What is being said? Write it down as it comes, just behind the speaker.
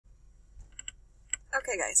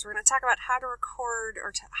Okay guys, we're going to talk about how to record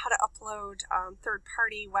or how to upload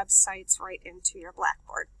third-party websites right into your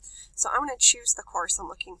Blackboard. So I'm going to choose the course I'm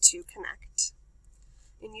looking to connect.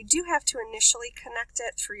 And you do have to initially connect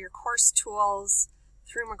it through your course tools,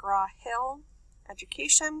 through McGraw-Hill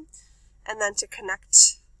Education, and then to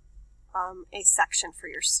connect a section for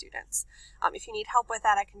your students. If you need help with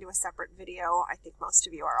that, I can do a separate video. I think most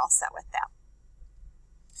of you are all set with that.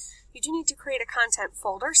 You do need to create a content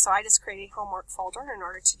folder, so I just create a homework folder. In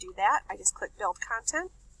order to do that, I just click Build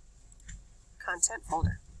Content, Content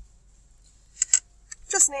Folder.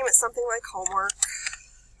 Just name it something like homework,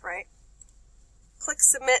 right? Click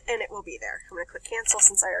Submit and it will be there. I'm going to click Cancel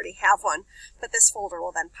since I already have one, but this folder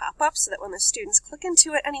will then pop up so that when the students click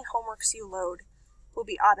into it, any homeworks you load will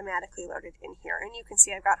be automatically loaded in here. And you can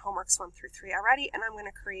see I've got homeworks 1 through 3 already, and I'm going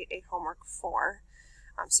to create a homework 4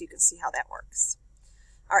 so you can see how that works.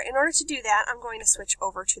 All right, in order to do that, I'm going to switch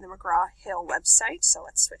over to the McGraw-Hill website, so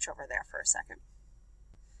let's switch over there for a second.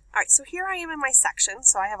 All right, so here I am in my section,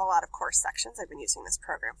 so I have a lot of course sections. I've been using this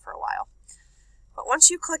program for a while. But once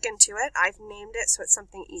you click into it, I've named it so it's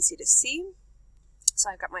something easy to see. So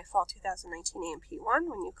I've got my Fall 2019 A&P1.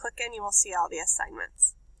 When you click in, you will see all the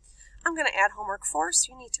assignments. I'm going to add homework 4,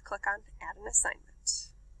 so you need to click on Add an Assignment.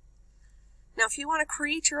 Now, if you want to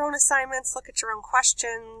create your own assignments, look at your own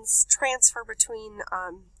questions, transfer between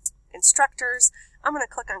instructors, I'm going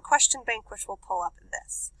to click on Question Bank, which will pull up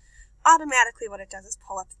this. Automatically, what it does is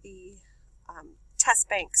pull up the test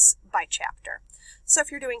banks by chapter. So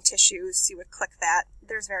if you're doing tissues, you would click that.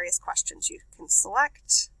 There's various questions you can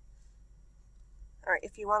select. All right,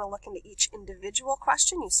 if you want to look into each individual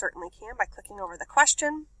question, you certainly can by clicking over the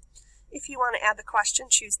question. If you want to add the question,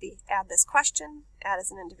 choose the Add This Question, Add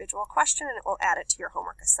as an individual question, and it will add it to your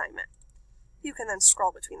homework assignment. You can then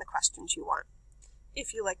scroll between the questions you want.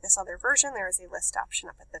 If you like this other version, there is a list option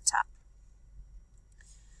up at the top.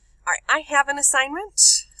 All right, I have an assignment,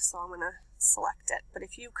 so I'm going to select it. But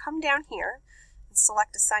if you come down here and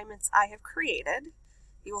select assignments I have created,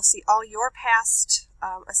 you will see all your past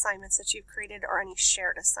assignments that you've created or any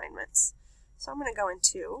shared assignments. So I'm going to go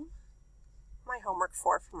into my homework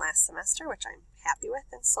 4 from last semester, which I'm happy with,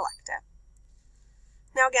 and select it.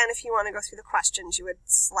 Now again, if you want to go through the questions, you would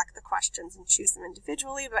select the questions and choose them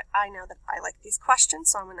individually, but I know that I like these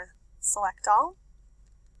questions, so I'm going to select all,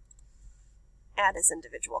 add as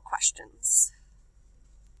individual questions.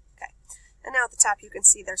 Okay, and now at the top you can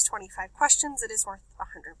see there's 25 questions. It is worth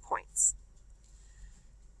 100 points.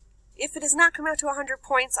 If it does not come out to 100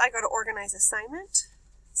 points, I go to Organize Assignment,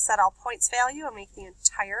 set all points value, and make the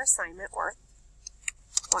entire assignment worth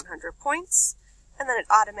 100 points, and then it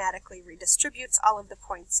automatically redistributes all of the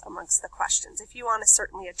points amongst the questions. If you want to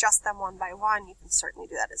certainly adjust them one by one, you can certainly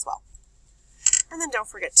do that as well. And then don't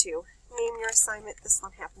forget to name your assignment. This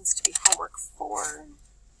one happens to be homework 4,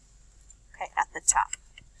 okay, at the top.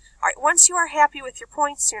 All right, once you are happy with your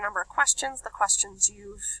points, your number of questions, the questions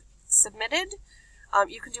you've submitted,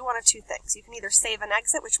 you can do one of two things. You can either save and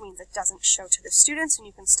exit, which means it doesn't show to the students and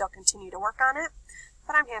you can still continue to work on it.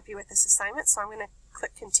 But I'm happy with this assignment, so I'm going to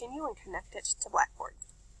click Continue and connect it to Blackboard.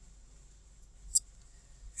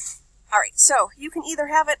 All right, so you can either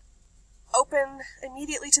have it open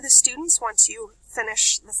immediately to the students once you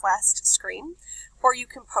finish this last screen, or you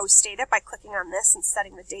can post-date it by clicking on this and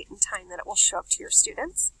setting the date and time that it will show up to your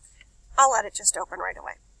students. I'll let it just open right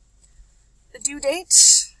away. The due date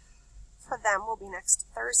for them will be next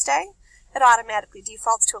Thursday. It automatically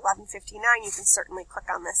defaults to 11:59. You can certainly click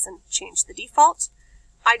on this and change the default.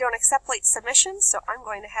 I don't accept late submissions, so I'm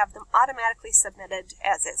going to have them automatically submitted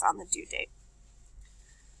as is on the due date.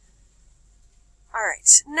 All right,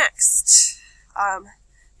 next,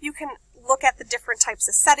 you can look at the different types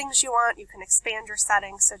of settings you want. You can expand your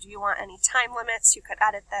settings. So do you want any time limits? You could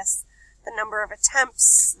edit this, the number of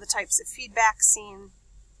attempts, the types of feedback seen.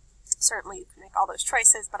 Certainly you can make all those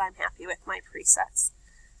choices, but I'm happy with my presets.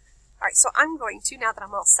 All right, so I'm going to, now that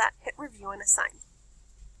I'm all set, hit Review and Assign.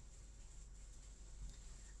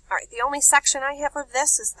 All right, the only section I have of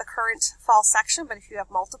this is the current fall section, but if you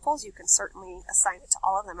have multiples, you can certainly assign it to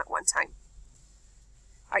all of them at one time.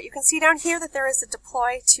 All right, you can see down here that there is a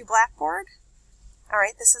Deploy to Blackboard. All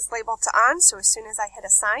right, this is labeled to On, so as soon as I hit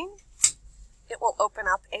Assign, it will open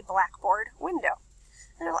up a Blackboard window.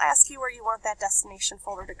 And it'll ask you where you want that destination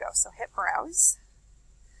folder to go, so hit Browse.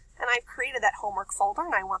 And I've created that homework folder,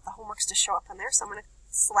 and I want the homeworks to show up in there, so I'm going to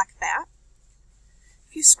select that.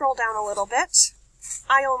 If you scroll down a little bit,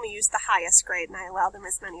 I only use the highest grade, and I allow them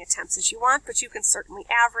as many attempts as you want, but you can certainly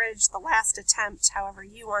average the last attempt, however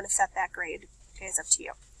you want to set that grade. Okay, it's up to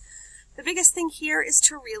you. The biggest thing here is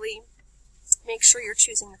to really make sure you're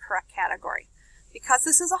choosing the correct category. Because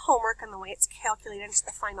this is a homework and the way it's calculated into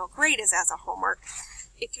the final grade is as a homework,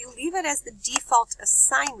 if you leave it as the default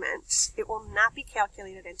assignment, it will not be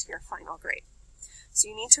calculated into your final grade. So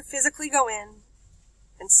you need to physically go in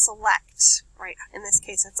and select, right? In this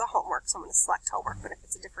case, it's a homework, so I'm going to select homework, but if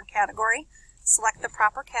it's a different category, select the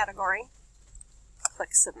proper category,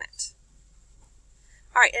 click submit.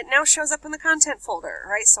 All right, it now shows up in the content folder,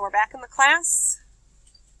 right? So we're back in the class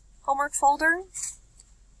homework folder.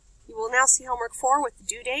 You will now see homework 4 with the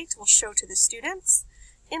due date will show to the students.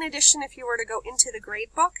 In addition, if you were to go into the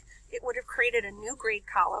gradebook, it would have created a new grade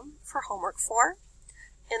column for homework 4,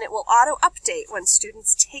 and it will auto-update when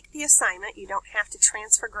students take the assignment. You don't have to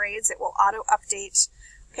transfer grades. It will auto-update,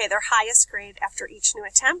 okay, their highest grade after each new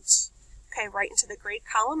attempt, okay, right into the grade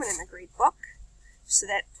column and in the grade book, so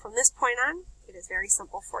that from this point on, it is very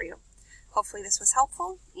simple for you. Hopefully this was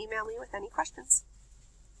helpful. Email me with any questions.